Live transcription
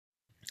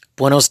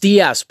Buenos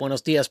dias,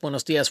 buenos dias,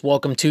 buenos dias.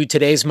 Welcome to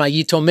today's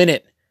Mayito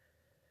Minute.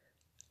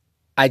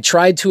 I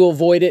tried to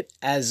avoid it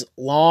as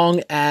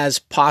long as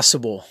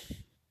possible,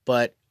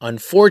 but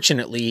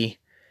unfortunately,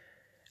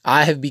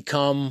 I have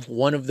become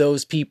one of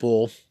those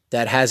people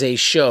that has a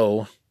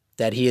show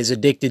that he is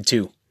addicted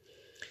to.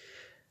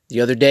 The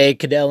other day,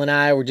 Cadell and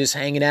I were just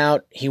hanging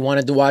out. He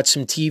wanted to watch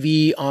some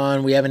TV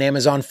we have an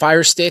Amazon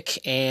Fire Stick,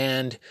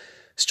 and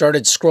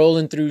started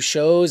scrolling through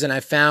shows, and I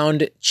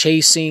found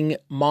Chasing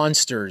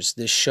Monsters,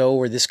 this show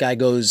where this guy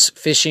goes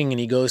fishing and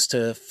he goes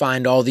to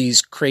find all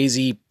these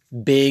crazy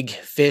big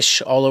fish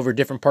all over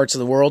different parts of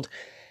the world.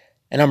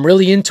 And I'm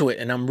really into it,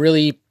 and I'm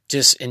really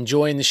just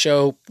enjoying the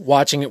show,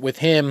 watching it with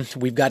him.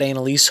 We've got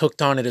Annalise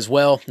hooked on it as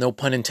well, no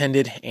pun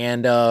intended.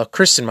 And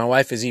Kristen, my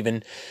wife, has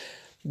even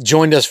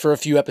joined us for a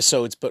few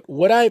episodes. But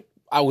I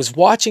was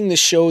watching the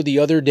show the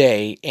other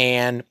day,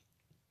 and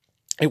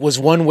it was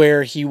one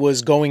where he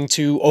was going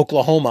to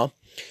Oklahoma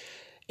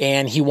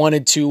and he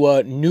wanted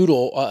to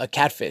noodle a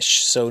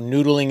catfish. So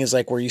noodling is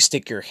like where you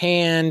stick your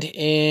hand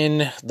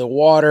in the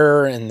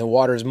water, and the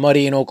water is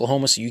muddy in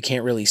Oklahoma, so you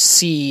can't really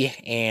see.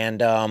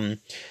 And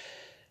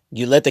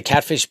you let the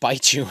catfish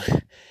bite you,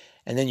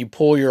 and then you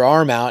pull your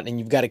arm out and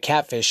you've got a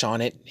catfish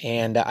on it.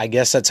 And I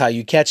guess that's how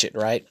you catch it,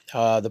 right?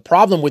 The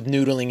problem with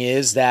noodling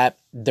is that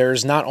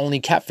there's not only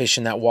catfish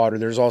in that water,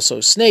 there's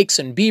also snakes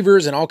and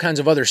beavers and all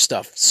kinds of other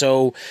stuff.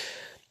 So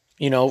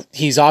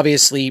he's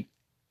obviously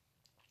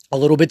a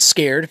little bit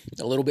scared,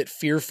 a little bit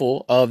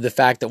fearful of the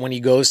fact that when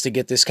he goes to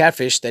get this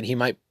catfish that he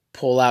might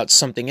pull out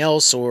something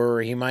else,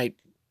 or he might,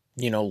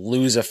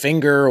 lose a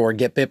finger or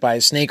get bit by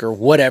a snake or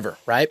whatever,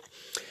 right?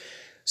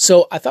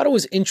 So I thought it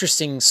was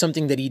interesting,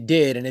 something that he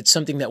did, and it's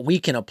something that we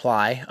can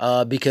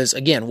apply because,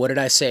 again, what did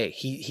I say?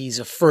 He's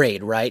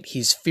afraid, right?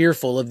 He's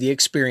fearful of the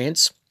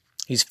experience.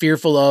 He's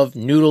fearful of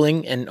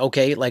noodling, and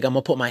okay, like I'm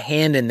going to put my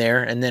hand in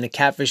there and then a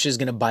catfish is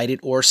going to bite it,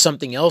 or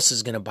something else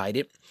is going to bite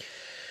it.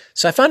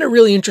 So I found it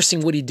really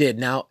interesting what he did.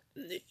 Now,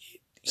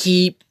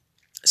 he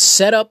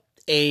set up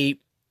a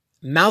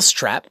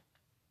mousetrap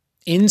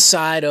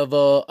inside of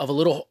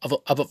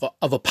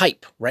a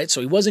pipe, right?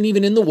 So he wasn't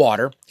even in the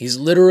water. He's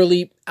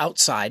literally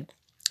outside,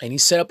 and he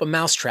set up a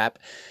mousetrap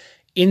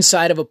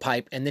inside of a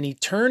pipe, and then he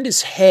turned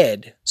his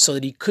head so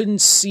that he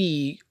couldn't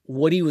see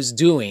what he was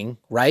doing,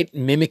 right?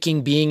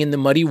 Mimicking being in the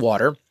muddy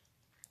water.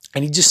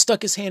 And he just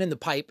stuck his hand in the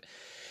pipe,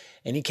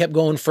 and he kept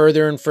going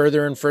further and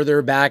further and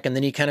further back. And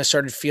then he kind of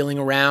started feeling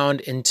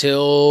around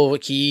until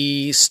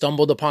he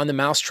stumbled upon the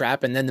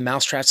mousetrap, and then the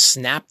mousetrap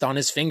snapped on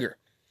his finger.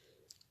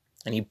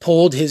 And he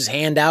pulled his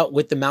hand out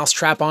with the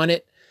mousetrap on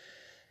it.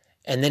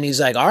 And then he's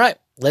like, all right,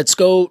 let's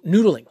go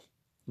noodling,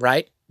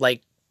 right?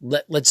 Like,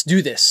 let's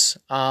do this.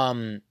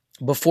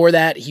 Before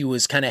that, he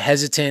was kind of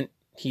hesitant.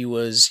 He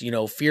was,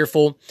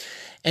 fearful.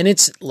 And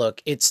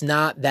it's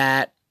not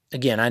that,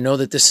 again, I know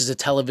that this is a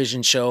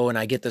television show and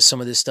I get that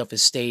some of this stuff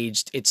is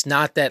staged. It's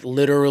not that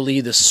literally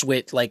the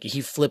switch, like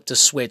he flipped a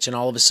switch and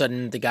all of a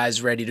sudden the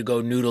guy's ready to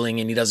go noodling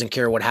and he doesn't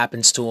care what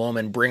happens to him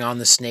and bring on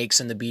the snakes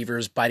and the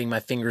beavers biting my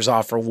fingers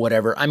off or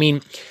whatever. I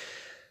mean,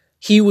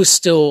 he was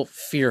still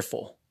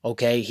fearful,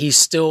 okay? He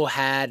still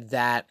had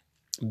that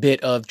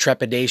bit of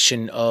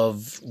trepidation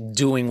of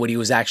doing what he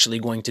was actually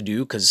going to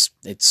do, because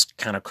it's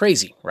kind of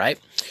crazy, right?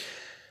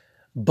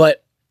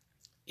 But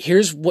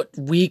here's what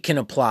we can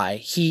apply.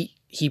 He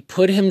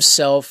put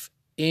himself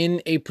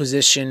in a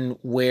position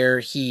where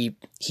he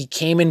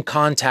came in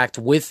contact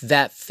with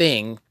that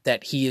thing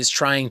that he is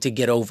trying to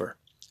get over.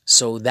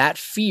 So that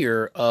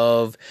fear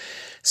of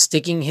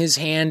sticking his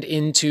hand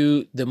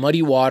into the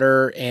muddy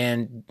water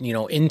and,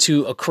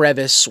 into a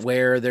crevice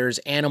where there's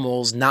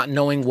animals, not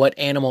knowing what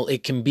animal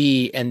it can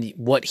be and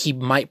what he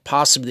might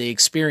possibly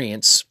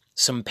experience.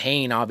 Some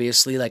pain,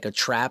 obviously, like a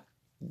trap,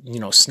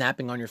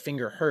 snapping on your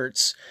finger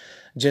hurts.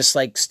 Just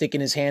like sticking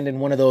his hand in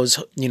one of those,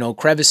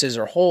 crevices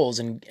or holes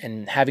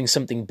and having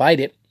something bite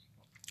it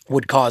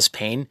would cause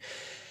pain.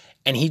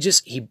 And he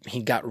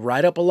got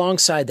right up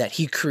alongside that.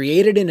 He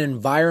created an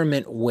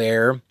environment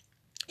where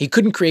he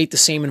couldn't create the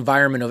same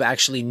environment of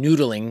actually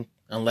noodling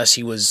unless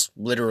he was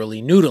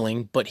literally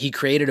noodling, but he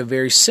created a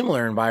very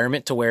similar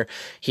environment to where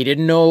he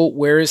didn't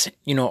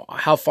know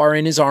how far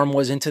in his arm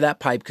was into that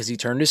pipe because he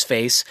turned his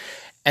face.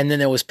 And then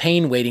there was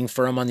pain waiting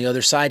for him on the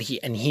other side.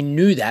 He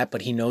knew that,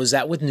 but he knows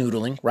that with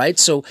noodling, right?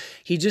 So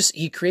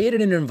he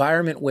created an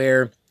environment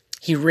where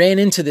he ran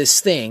into this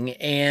thing,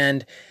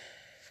 and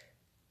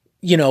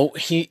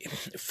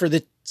for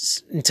the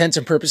intents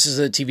and purposes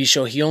of the TV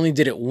show, he only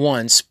did it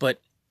once,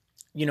 but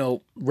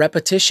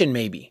repetition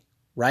maybe,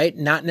 right?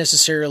 Not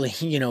necessarily,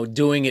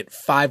 doing it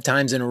 5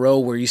 times in a row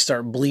where you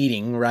start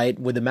bleeding, right,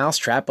 with the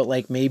mousetrap, but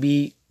like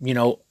maybe,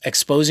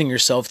 exposing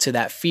yourself to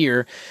that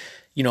fear,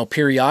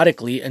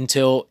 periodically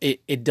until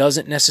it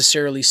doesn't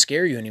necessarily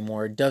scare you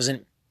anymore. It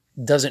doesn't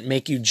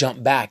make you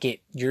jump back.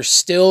 You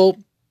still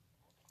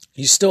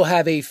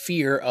have a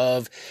fear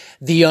of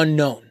the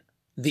unknown,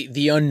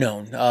 the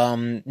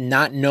unknown,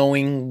 not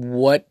knowing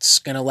what's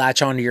going to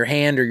latch onto your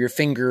hand or your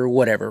finger or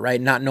whatever, right?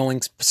 Not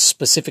knowing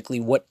specifically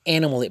what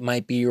animal it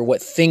might be or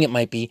what thing it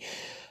might be.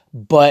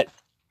 But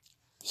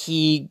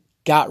he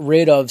got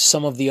rid of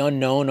some of the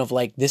unknown of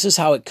like, this is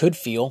how it could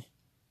feel.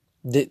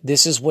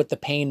 This is what the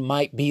pain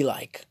might be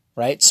like,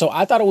 right? So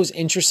I thought it was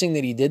interesting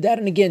that he did that.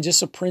 And again,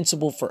 just a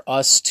principle for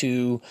us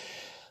to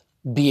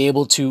be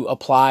able to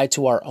apply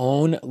to our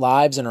own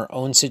lives and our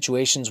own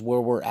situations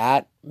where we're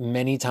at.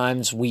 Many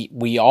times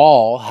we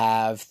all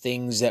have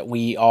things that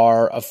we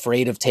are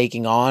afraid of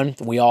taking on.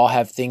 We all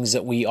have things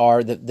that we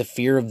are, the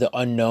fear of the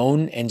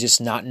unknown and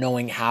just not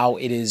knowing how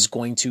it is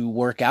going to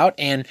work out.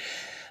 And,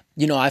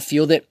 I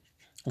feel that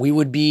we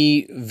would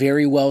be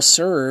very well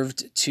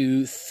served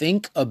to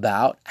think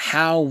about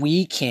how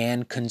we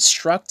can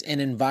construct an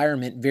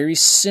environment very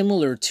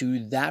similar to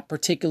that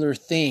particular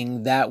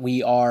thing that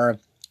we are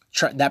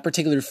that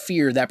particular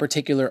fear, that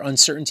particular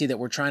uncertainty that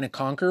we're trying to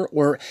conquer,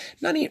 or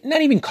not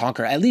even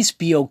conquer, at least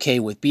be okay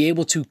with, be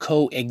able to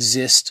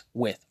coexist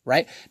with,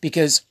 right?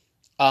 Because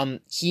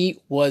he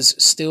was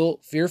still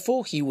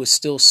fearful, he was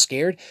still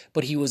scared,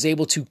 but he was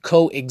able to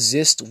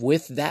coexist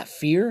with that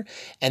fear.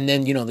 And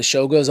then, the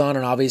show goes on,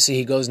 and obviously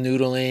he goes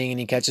noodling and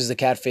he catches the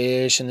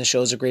catfish, and the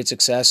show's a great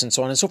success and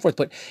so on and so forth.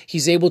 But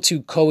he's able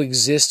to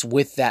coexist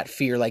with that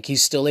fear. Like,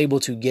 he's still able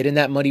to get in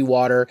that muddy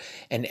water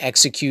and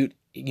execute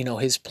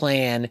his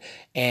plan,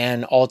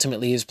 and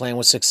ultimately his plan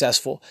was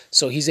successful.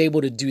 So he's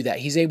able to do that.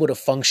 He's able to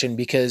function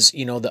because,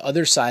 the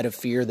other side of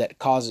fear that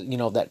causes,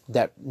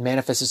 that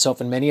manifests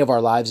itself in many of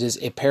our lives is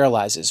it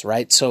paralyzes,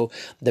 right? So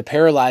the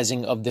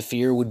paralyzing of the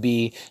fear would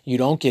be, you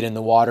don't get in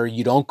the water,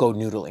 you don't go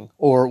noodling,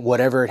 or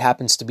whatever it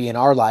happens to be in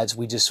our lives.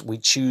 We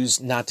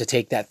choose not to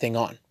take that thing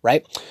on,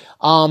 right?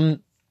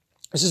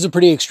 This is a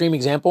pretty extreme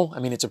example. I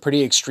mean, it's a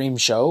pretty extreme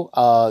show.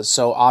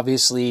 So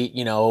obviously,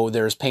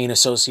 there's pain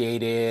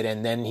associated,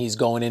 and then he's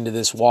going into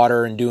this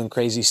water and doing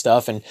crazy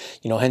stuff. And,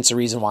 hence the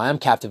reason why I'm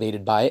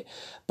captivated by it.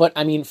 But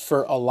I mean,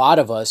 for a lot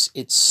of us,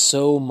 it's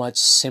so much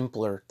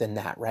simpler than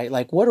that, right?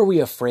 Like, what are we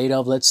afraid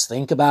of? Let's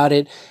think about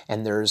it.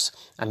 And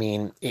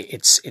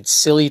it's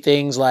silly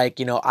things like,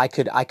 I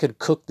could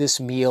cook this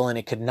meal and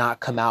it could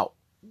not come out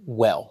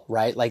well,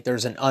 right? Like,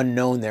 there's an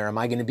unknown there. Am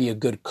I going to be a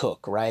good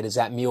cook, right? Is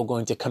that meal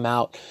going to come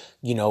out,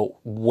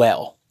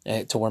 well,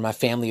 to where my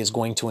family is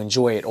going to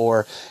enjoy it?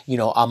 Or,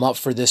 I'm up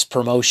for this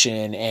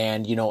promotion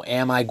and,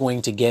 am I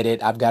going to get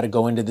it? I've got to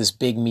go into this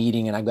big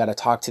meeting and I've got to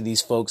talk to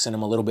these folks, and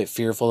I'm a little bit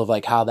fearful of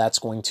like how that's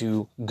going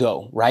to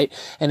go, right?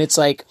 And it's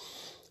like,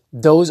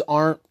 those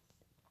aren't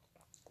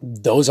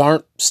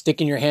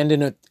sticking your hand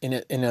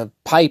in a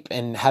pipe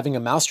and having a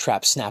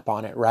mousetrap snap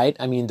on it, right?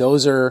 I mean,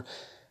 those are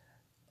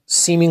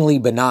seemingly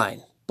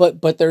benign,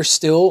 but they're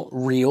still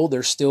real,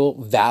 they're still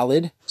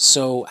valid.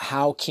 So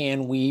how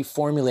can we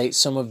formulate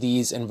some of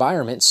these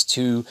environments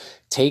to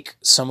take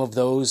some of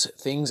those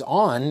things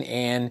on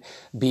and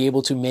be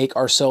able to make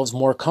ourselves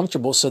more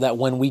comfortable so that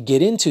when we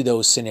get into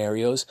those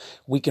scenarios,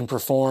 we can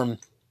perform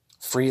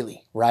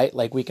freely, right?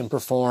 Like, we can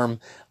perform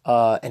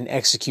and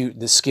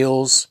execute the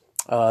skills,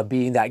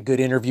 being that good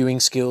interviewing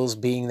skills,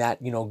 being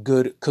that,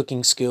 good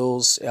cooking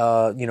skills,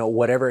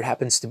 whatever it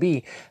happens to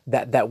be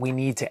that we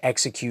need to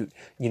execute,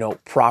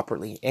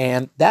 properly.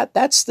 And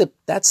that's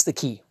the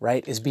key,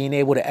 right? Is being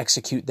able to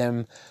execute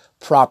them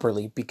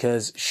properly,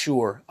 because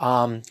sure,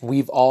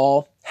 we've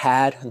all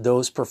had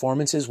those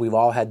performances. We've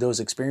all had those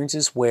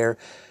experiences where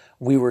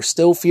we were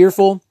still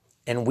fearful,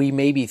 and we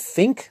maybe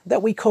think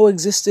that we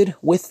coexisted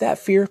with that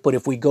fear. But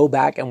if we go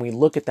back and we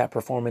look at that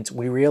performance,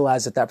 we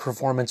realize that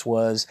performance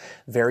was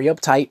very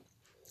uptight.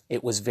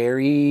 It was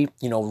very,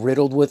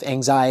 riddled with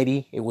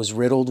anxiety. It was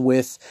riddled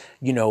with,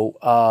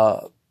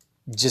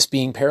 just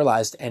being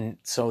paralyzed. And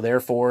so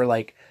therefore,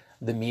 like,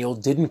 the meal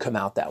didn't come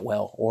out that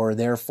well, or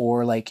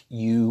therefore, like,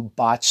 you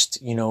botched,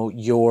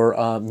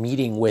 your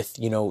meeting with,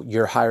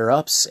 your higher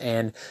ups,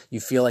 and you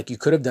feel like you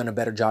could have done a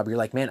better job. You're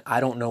like, man, I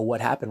don't know what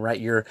happened, right?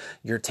 You're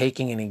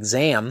taking an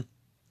exam,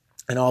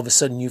 and all of a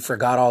sudden you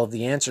forgot all of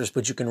the answers,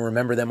 but you can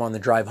remember them on the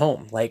drive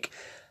home. Like,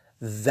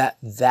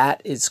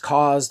 that is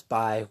caused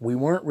by, we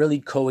weren't really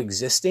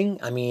coexisting.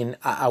 I mean,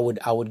 I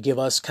would give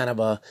us kind of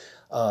a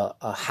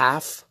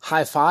half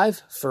high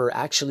five for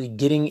actually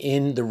getting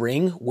in the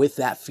ring with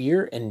that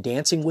fear and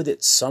dancing with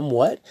it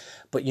somewhat.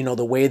 But,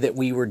 the way that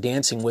we were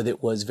dancing with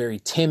it was very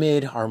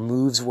timid. Our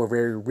moves were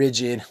very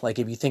rigid. Like,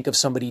 if you think of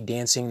somebody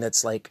dancing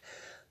that's like,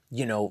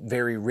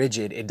 very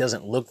rigid, it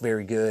doesn't look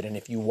very good. And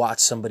if you watch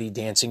somebody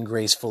dancing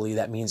gracefully,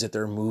 that means that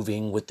they're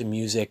moving with the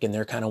music and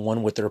they're kind of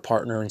one with their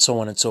partner, and so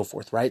on and so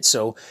forth, right?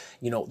 So,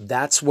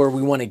 that's where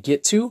we want to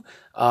get to.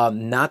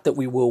 Not that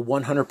we will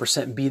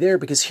 100% be there,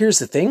 because here's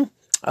the thing,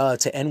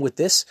 to end with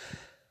this: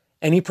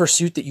 any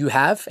pursuit that you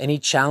have, any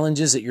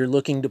challenges that you're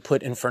looking to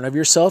put in front of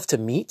yourself to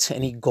meet,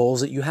 any goals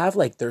that you have,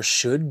 like, there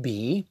should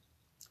be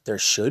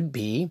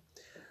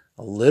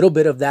a little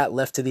bit of that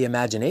left to the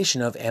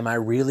imagination of, am I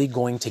really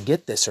going to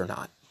get this or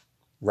not?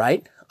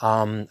 Right?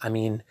 I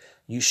mean,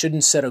 you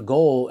shouldn't set a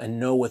goal and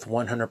know with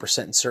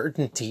 100%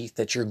 certainty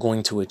that you're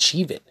going to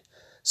achieve it.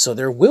 So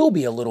there will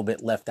be a little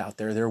bit left out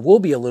there. There will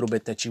be a little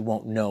bit that you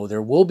won't know.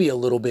 There will be a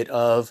little bit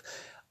of,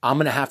 I'm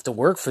going to have to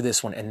work for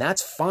this one. And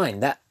that's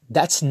fine.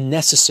 That's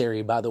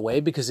necessary, by the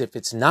way, because if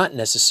it's not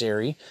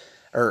necessary,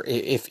 or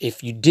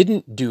if you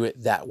didn't do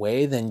it that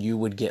way, then you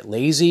would get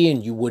lazy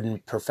and you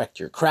wouldn't perfect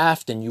your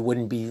craft and you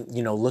wouldn't be,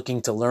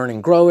 looking to learn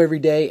and grow every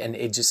day. And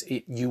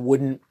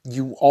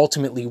you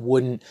ultimately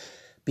wouldn't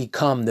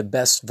become the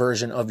best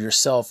version of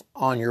yourself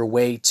on your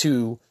way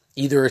to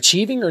either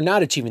achieving or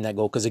not achieving that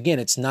goal. Because again,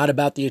 it's not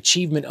about the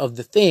achievement of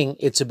the thing.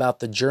 It's about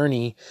the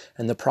journey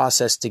and the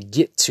process to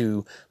get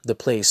to the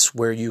place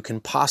where you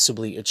can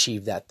possibly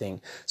achieve that thing.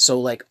 So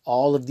like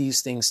all of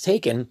these things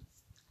taken,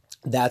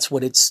 that's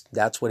what it's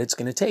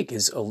going to take,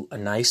 is a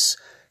nice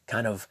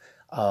kind of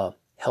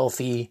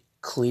healthy,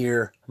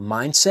 clear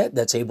mindset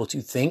that's able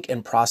to think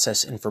and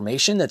process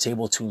information, that's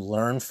able to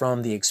learn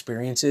from the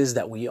experiences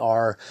that we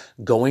are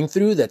going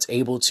through, that's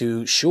able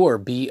to, sure,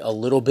 be a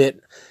little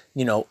bit,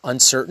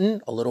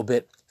 uncertain, a little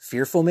bit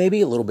fearful, maybe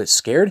a little bit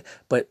scared,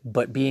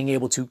 but being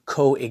able to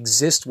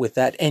coexist with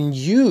that and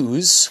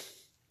use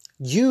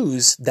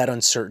that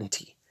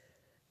uncertainty.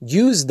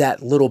 Use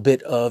that little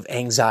bit of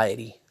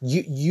anxiety.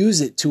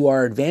 Use it to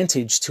our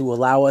advantage to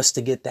allow us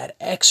to get that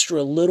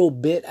extra little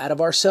bit out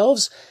of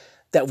ourselves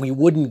that we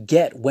wouldn't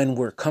get when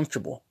we're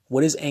comfortable.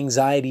 What does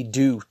anxiety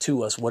do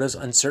to us? What does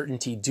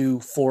uncertainty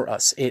do for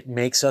us? It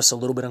makes us a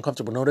little bit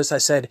uncomfortable. Notice I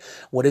said,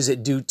 what does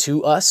it do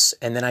to us?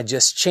 And then I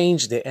just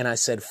changed it and I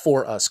said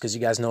for us, because you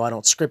guys know I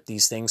don't script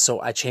these things.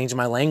 So I changed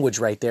my language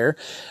right there.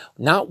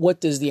 Not what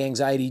does the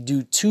anxiety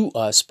do to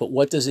us, but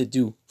what does it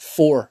do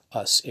for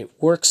us? It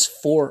works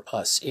for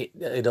us.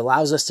 It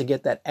allows us to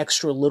get that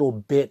extra little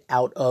bit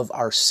out of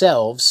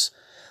ourselves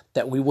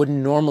that we wouldn't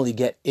normally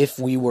get if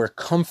we were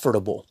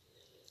comfortable.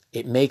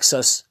 It makes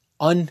us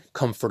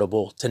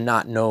uncomfortable to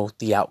not know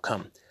the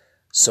outcome.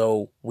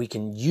 So we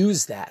can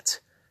use that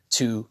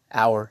to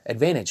our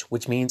advantage,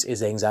 which means,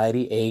 is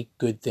anxiety a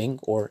good thing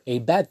or a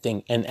bad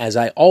thing? And as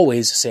I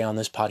always say on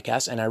this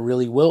podcast, and I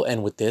really will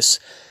end with this,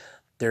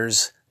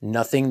 there's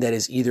nothing that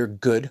is either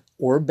good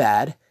or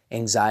bad.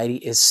 Anxiety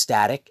is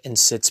static and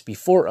sits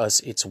before us.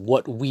 It's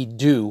what we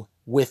do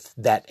with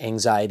that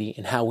anxiety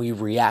and how we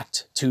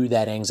react to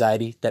that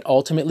anxiety that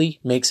ultimately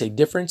makes a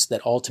difference,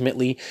 that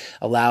ultimately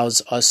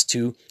allows us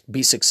to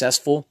be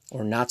successful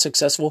or not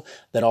successful,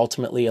 that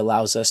ultimately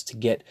allows us to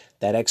get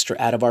that extra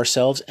out of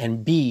ourselves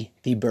and be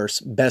the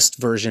best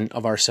version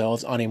of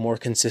ourselves on a more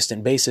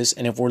consistent basis.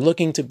 And if we're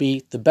looking to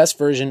be the best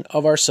version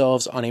of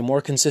ourselves on a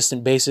more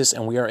consistent basis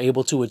and we are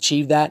able to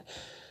achieve that,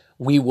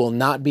 we will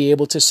not be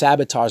able to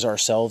sabotage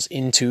ourselves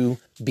into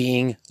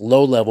being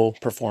low-level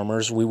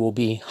performers. We will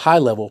be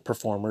high-level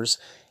performers,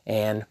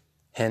 and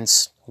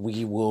hence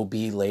we will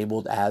be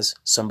labeled as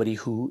somebody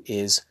who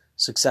is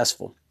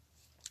successful.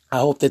 I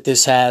hope that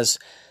this has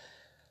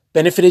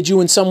benefited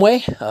you in some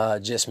way.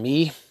 Just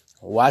me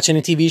watching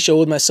a TV show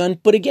with my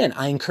son. But again,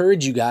 I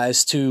encourage you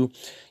guys to,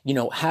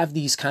 have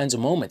these kinds of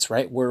moments,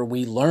 right? Where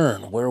we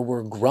learn, where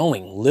we're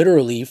growing,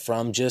 literally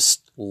from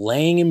just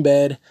laying in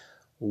bed,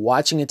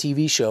 watching a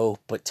TV show,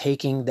 but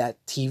taking that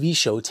TV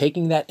show,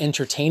 taking that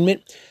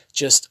entertainment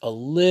just a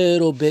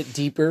little bit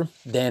deeper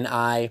than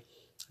I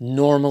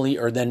normally,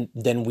 or than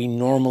we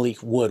normally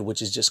would,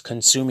 which is just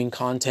consuming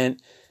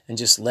content and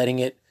just letting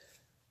it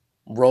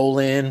roll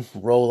in,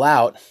 roll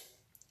out.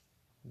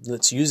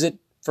 Let's use it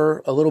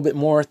for a little bit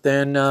more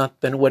than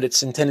what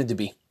it's intended to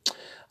be.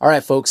 All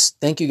right, folks,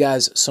 thank you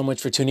guys so much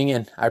for tuning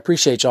in. I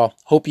appreciate y'all.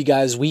 Hope you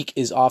guys' week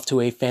is off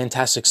to a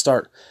fantastic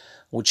start.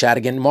 We'll chat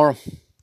again tomorrow.